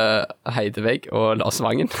av Heidevegg og Lars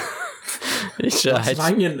Vangen. Lars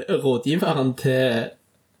Vangen, rådgiveren til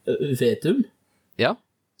Vedum. Ja.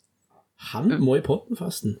 Han må i podden,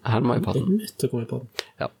 forresten. Han må i podden. Jeg er nødt til å komme i podden.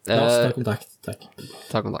 Ja. Lars, ta kontakt. Takk.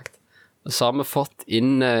 Ta kontakt. Så har vi fått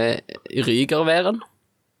inn Rygerværen.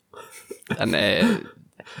 Han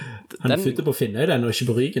flytter på Finnøy, den, og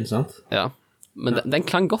ikke på Rygen, sant? Ja, men den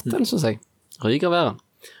klang godt, den, synes jeg. Rygerværen.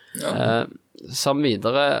 Ja. Som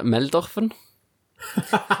videre Meldorfen.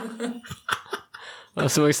 Og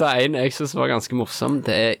som jeg sa, en jeg synes var ganske morsom,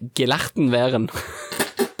 det er Gelertenværen.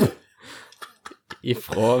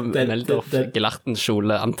 Ifra Meldorf,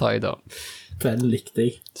 Gelertenkjole, antar jeg da. Den likte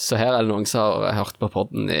jeg. Så her er det noen som har hørt på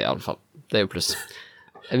podden i alle fall. Det er jo pluss.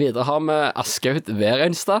 Videre har vi Askaut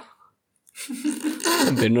Verenstad.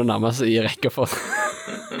 Begynner å nærme seg i rekka for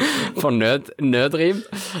nødrim.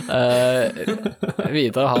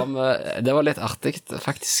 Videre har vi, det var litt artig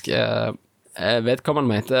faktisk,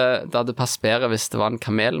 vedkommende mente det hadde passet bedre hvis det var en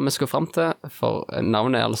kamel vi skulle frem til, for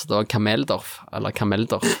navnet er altså da Kameldorf, eller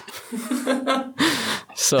Kameldorf.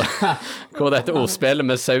 Så hvor dette ordspillet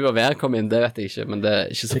med sau og vær kom inn, det vet jeg ikke, men det er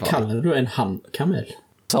ikke så farlig. Så kaller du en handkamel?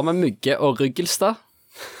 Så har vi Mygge og Ryggelstad.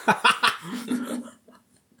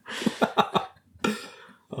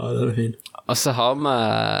 Ja, det er fin. Og så har vi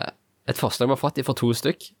et forslag vi har fått for 2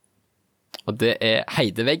 stykk, og det er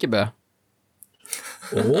Heideveggebø.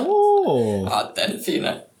 Ja, den er fin.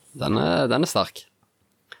 Den er sterk.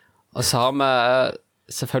 Og så har vi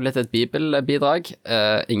selvfølgelig et bibelbidrag.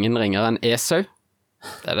 Ingen ringere enn Esau.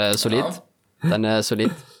 Den er solid. Ja. Den er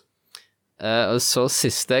solid. Og så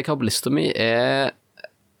siste jeg har på lista mi er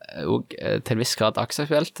og til en viss grad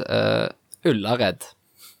dagsaktuelt Ullared.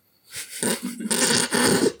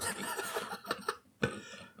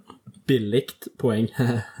 Billigt poeng.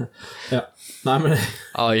 Ja. Nei, men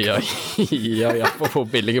Oi, på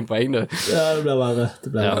billige poeng du. Ja, det blir verre.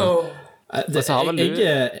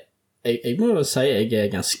 Jeg må jo si jeg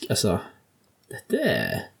er ganske, altså dette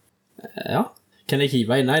er, ja, kan jeg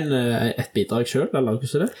hive inn et bidrag selv, eller hva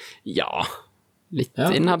er det? Ja, litt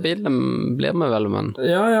inhabil blir vi vel, men...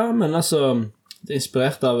 Ja, men altså, det er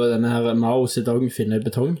inspirert av denne her Mao Zedong Finnøy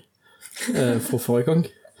betong fra forrige gang.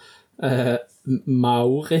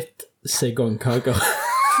 Maurit segongkager.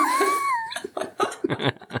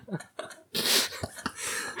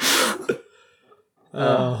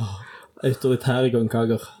 Autoritære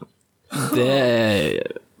gongkager. Det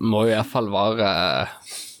må jo i hvert fall være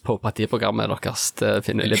på partiprogrammet deres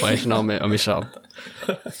Finnøy Liberation Army, om ikke annet.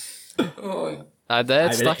 Nei, det er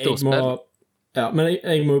et sterkt ordspill. Ja, men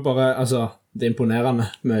jeg må jo bare, altså, det er imponerende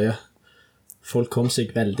mye. Folk kom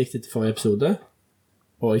seg veldig til forrige episode,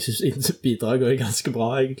 og jeg synes bidraget er ganske bra,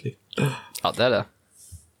 egentlig. Ja, det er det.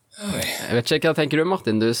 Jeg vet ikke, hva tenker du,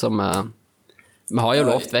 Martin? Du som... vi har jo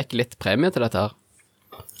lovt vekk litt premie til dette her.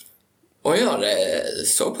 Ja, det er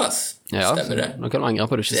såpass. Stemmer det. Nå kan du angre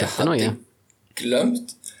på at du ikke setter noe. Det hadde jeg glemt.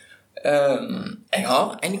 Jeg har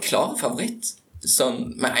en klar favoritt,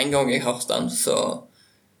 som med en gang jeg hørte den, så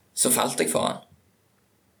falt jeg for den.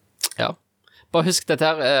 Ja. Bare husk, dette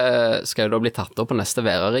her skal jo da bli tatt opp på neste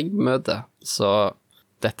Vera-ring-møte, så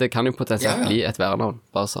dette kan jo potensielt bli et Vera-navn,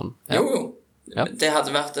 bare sånn. Ja. Jo. Ja. Det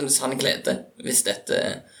hadde vært en sann glede hvis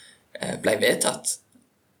dette ble vedtatt.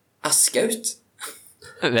 Askaut.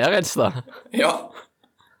 Verenstad? Ja.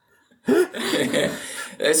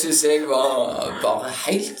 Det synes jeg var bare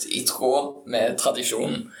helt i tråd med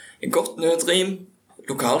tradisjonen. Godt nødrim,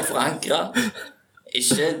 lokalt forankret,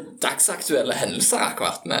 ikke dagsaktuelle hendelser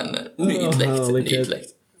akkurat, men nydelig.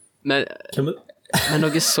 Men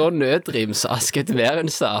noe så nødrim så Askaut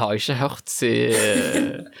Verenstad har jeg ikke hørt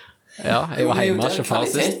siden... Ja, jeg var hjemme ikke far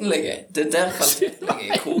sist. Det er der kvaliteten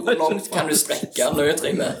ligger. Hvor langt kan du strekke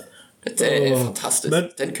nødrimet? Det er fantastisk.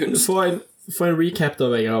 Det er en kunst. Få en recap da,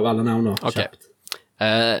 Vegard, av alle navnene. Ok.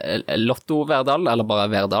 Lotto Verdal, eller bare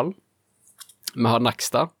Verdal. Vi har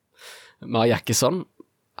Nakstad. Vi har Jakkesson.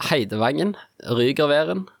 Heidevangen.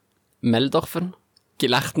 Rygerværen. Meldorfen.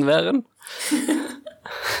 Gelertenværen.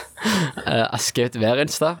 Askaut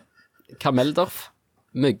Verenstad. Kameldorf.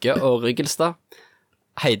 Mygge og Ryggelstad.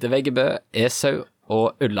 Heideveggebø, Esau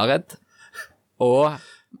og Ullared. og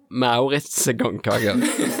Maurits gongkager.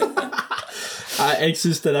 Nei, jeg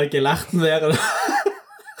synes det der gelertenværen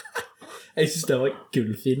jeg synes det var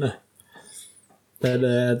gullfine.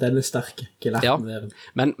 Den sterk, gelertenværen.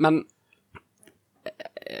 Ja, men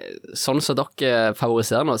sånn som dere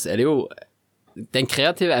favoriserer oss, det jo den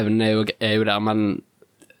kreative evnen er jo der, men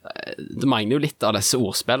det mangler jo litt av disse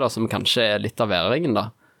ordspillene som kanskje er litt av væringen da,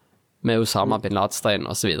 med Osama bin Ladenstein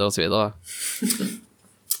og så videre og så videre.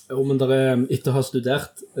 Jo, men etter å ha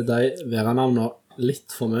studert de veranavnene litt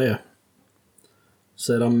for mye, så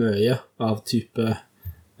det mye av type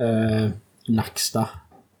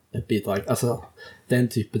Nakstad-bidrag. Altså, den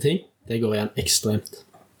type ting, det går igjen ekstremt.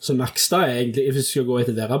 Så Nakstad egentlig, hvis vi skal gå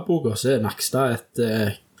etter Vera-boka, så Nakstad et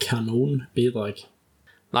kanonbidrag.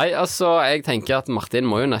 Nei, altså, jeg tenker at Martin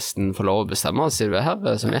må jo nesten få lov å bestemme, sier du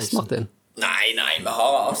her som gjest, Martin? Nei, vi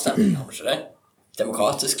har avstemning, har vi ikke det?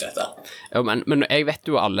 Demokratisk, dette. Jo, men jeg vet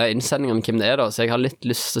jo alle innsendingene hvem det er da, så jeg har litt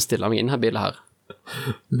lyst til å stille meg inn her bilen her.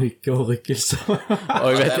 Mygge og rykkelse.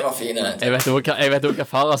 Og det var fine. Jeg vet jo hva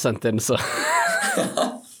far har sendt inn, så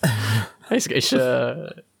jeg skal ikke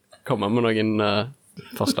komme med noen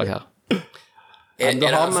forslag her. Er det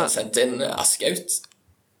han som sendt inn Askeut?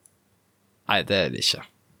 Nei, det er det ikke.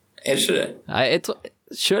 Er det ikke det? Nei, jeg tror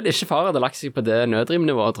selv ikke far hadde lagt seg på det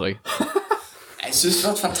nødrimnivået, tror jeg. Jeg synes det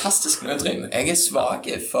var et fantastisk nødrim. Jeg svag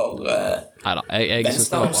for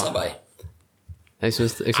venstrehåndsarbeid. Jeg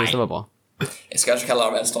synes det var bra. Jeg skal ikke kalle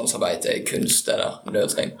det venstrehåndsarbeid, det er kunst, det der,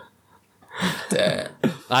 nødrim.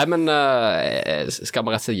 Nei, men skal vi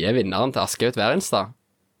rett og slett gi vinneren til Askeut Værins da?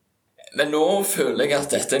 Men nå føler jeg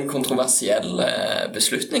at dette er en kontroversiell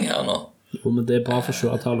beslutning her nå. Jo, men det er bra for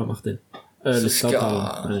sjøavtaler, Martin. Skal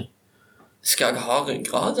jeg ha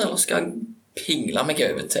ryggrad, eller skal jeg pingle meg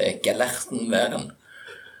over til gelertenværen?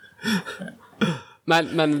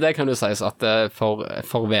 Men det kan jo sies at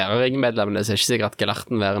for væreringmedlemmene så er det ikke sikkert at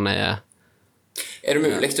gelertenværen er det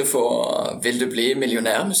mulig å få Vil du bli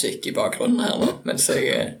millionærmusikk i bakgrunnen her nå? Mens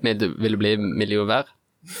jeg Vil du bli millionær?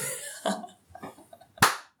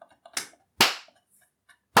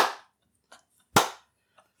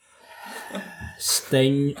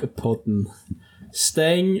 Stengpodden.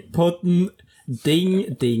 Ding,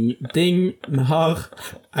 ding, ding. Vi har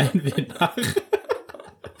en vinner.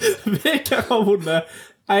 Vegard har vunnet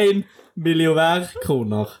 1 million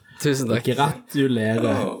kroner. Tusen takk.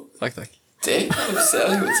 Gratulerer. Takk. Det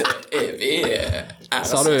kvalifiserer jo til evig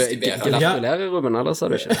Sa du gratulerer, Ruben, eller sa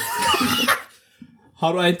du ikke? Har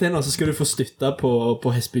du en til nå, så skal du få støtte på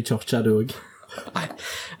Hesby Churcha, du også. Nei,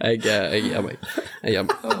 jeg gir meg.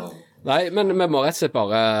 Nei, men vi må rett og slett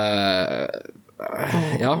bare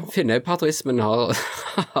Finnøypatriotismen har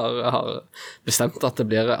bestemt at det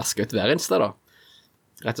blir Askeut Værins da,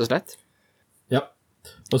 rett og slett. Ja,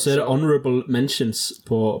 og så er det honorable mentions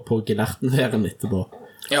på gelertenværen etterpå.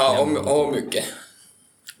 Ja, og mugge.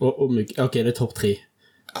 Og mugge, ok, det er topp 3.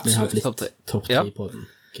 Absolutt. Vi har blitt topp 3 på den.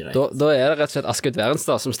 Greit. Da er det rett og slett Askeut Værins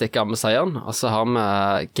da, som stikker av med seieren, og så har vi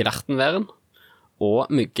gelertenværen og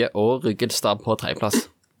mygge og ryggelstad på 3. plass.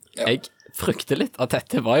 Ja. Jeg frykter litt at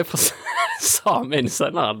dette var jo på samme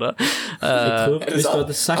innsender. Jeg tror, hvis du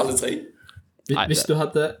hadde sagt alle 3?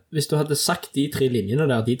 Hvis du hadde sagt de 3 linjene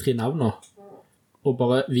der, de 3 navnene, og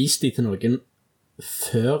bare vist de til noen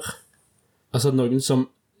før, altså noen som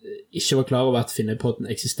ikke var klar over at Finnøypodden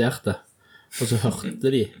eksisterte, og så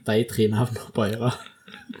hørte de 3 navnene på øret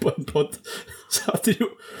på en podd, så hadde jo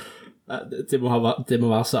det må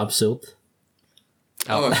være så absurd.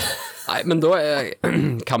 Ja. Nei, men da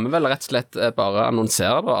kan vi vel rett og slett bare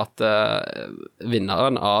annonsere da at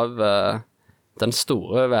vinneren av den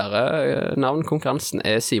store veranavnkonkurransen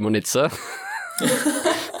er Simon Nidse.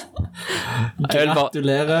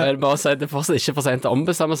 Gratulerer. Jeg vil bare si at det fortsatt ikke for sent å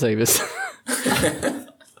ombestemme seg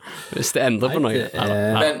hvis det endrer på noe.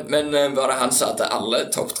 Men var det han som hadde alle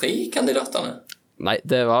topp 3-kandidatene? Nei,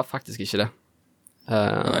 det var faktisk ikke det.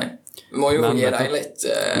 Nei. Vi må jo gi deg litt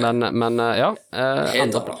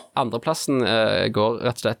andreplassen går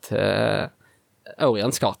rett og slett til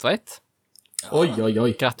Ørjan Skartveit. Oi.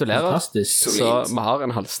 Gratulerer. Fantastisk. Så vi har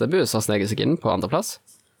en halvstebu som sneger seg inn på andreplass.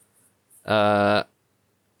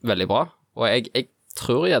 Veldig bra. Og jeg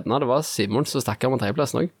tror gjerne det var Simon som stakket med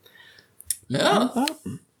 3-plassen også. Ja.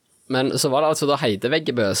 Men så var det altså da Heide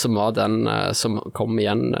Veggebø som var den som kom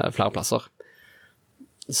igjen flere plasser.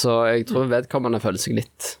 Så jeg tror vedkommende føler seg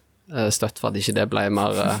litt støtt for at ikke det ble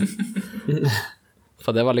mer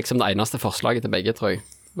for det var liksom det eneste forslaget til begge, tror jeg.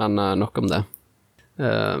 Men nok om det.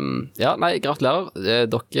 Gratulerer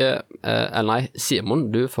dere, Simon,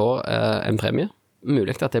 du får en premie.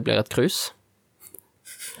 Mulig at det blir et krus.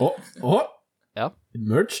 Ja.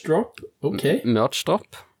 Merch drop, ok. Merch drop.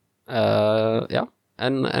 Ja,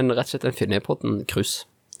 rett og slett en Finnøypodden-krus.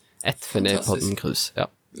 Et Finnøypodden-krus, ja.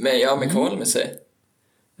 Med kål med C.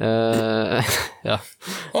 Ja.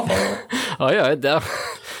 Oi, der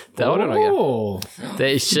var det noe. Det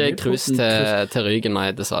er ikke krus til Rygen,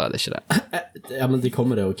 nei, dessverre, det er ikke det. Ja, men det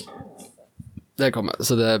kommer det også. Det kommer,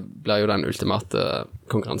 så det blir jo den ultimate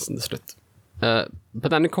konkurransen til slutt. På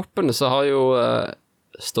denne koppen så har jo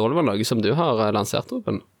Ståle var noe som du har lansert,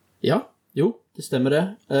 Ruben. Ja, jo, det stemmer det.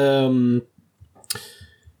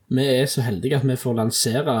 Vi er så heldige at vi får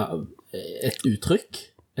lansere et uttrykk,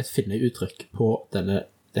 et Finnøy-uttrykk på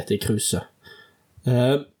dette kruset.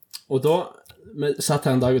 Og da, vi satt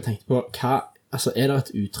her en dag og tenkte på, altså er det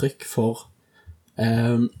et uttrykk for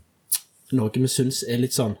noe vi synes er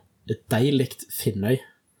litt sånn deiligt Finnøy?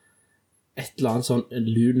 Et eller annet sånn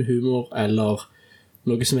lun humor, eller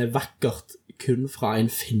noe som er vakkert kun fra en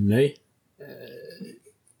Finnøy,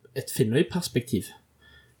 et Finnøy-perspektiv.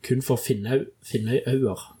 Kun for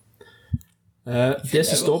Finnøy-øyer. Det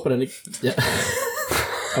som står på denne... Ja.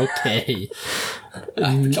 Ok.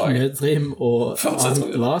 Nødrim og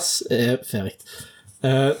annet glas er ferdig.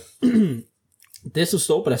 Det som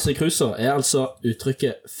står på disse kruser er altså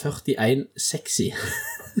uttrykket 41 sexy.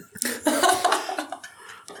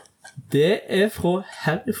 Det er fra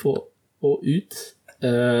herifra og ut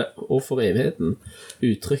og for evigheten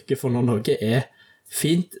uttrykket for når noe er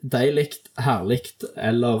fint, deiligt, herligt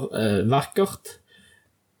eller vakkert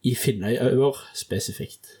i Finnøy-øyer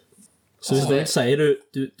spesifikt. Så hvis det sier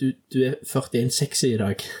du er 41 sexy i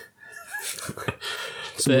dag,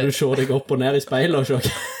 så må du se deg opp og ned i speilet og se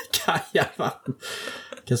hva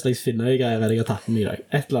slags Finnøy-greier er det jeg har tatt med i dag.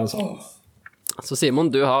 Et eller annet sånt. Så Simon,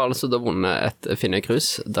 du har altså da vunnet et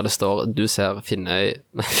Finnøy-krus der det står du ser Finnøy...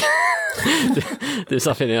 du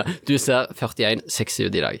ser 41 sexy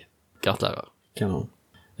ut i dag. Gratulerer. Kanon.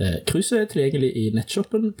 Kruset er tilgjengelig i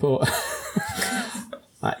nettshoppen på...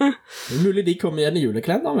 Nei, det er mulig de kommer igjen i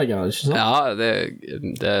julekalenderen, ikke sant? Ja,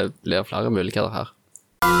 det blir flere muligheter her.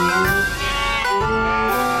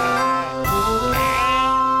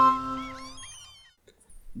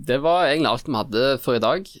 Det var egentlig alt vi hadde for i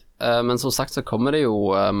dag, men som sagt så kommer det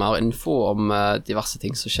jo mer info om diverse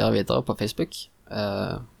ting som skjer videre på Facebook,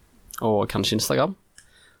 og kanskje Instagram.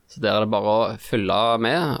 Så der er det bare å følge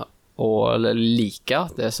med og like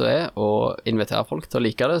det som er, og invitere folk til å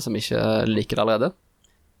like det, som ikke liker det allerede.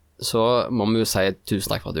 Så må vi jo si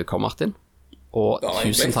tusen takk for at du kom, Martin. Og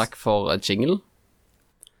tusen takk for jinglen.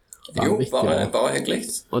 Jo, bare hyggelig.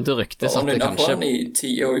 Og det ryktes at det kanskje... Bare nynne på den i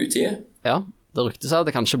tide og utide. Ja, det ryktes at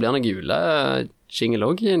det kanskje blir noen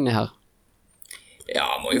jule-jingle også inni her. Ja,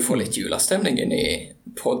 må jo få litt julestemning inn i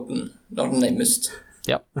podden når den nemmest.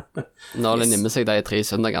 Ja, når det nimmer seg de 3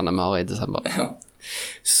 søndagene vi har i desember. Ja.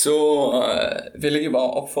 Så vil jeg jo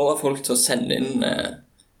bare oppfordre folk til å sende inn...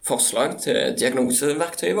 forslag til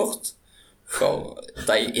diagnoseverktøyet vårt for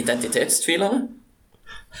de identitetstvilerne.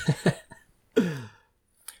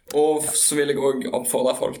 Og så vil jeg også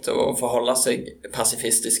oppfordre folk til å forholde seg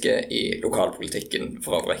pasifistiske i lokalpolitikken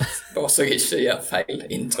for øvrig. Bare så jeg ikke gjør feil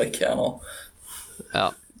inntrykk her nå. Ja,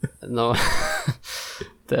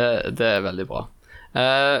 det er veldig bra.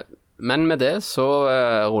 Men med det så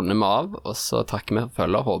runder vi av, og så takker vi for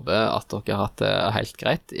følget og håper at dere har hatt det helt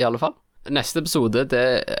greit i alle fall. Neste episode,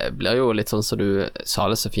 det blir jo litt sånn som du sa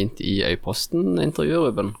det så fint i Øyposten-intervjuet,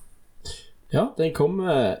 Ruben. Ja, den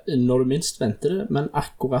kommer når du minst venter det, men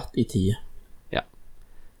akkurat i tide. Ja,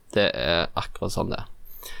 det er akkurat sånn det.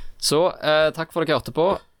 Så takk for at dere hørte på.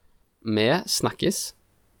 Vi snakkes.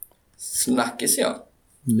 Snakkes, ja.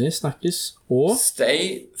 Vi snakkes, og...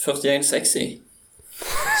 Stay 41 sexy.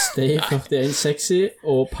 Stay 41 sexy,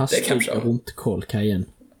 og pass deg rundt kålkeien.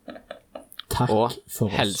 Takk og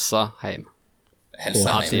for oss. Helsa heim.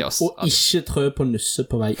 Og ikke trø på nusse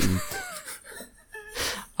på vei ut.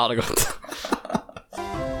 Ha det godt.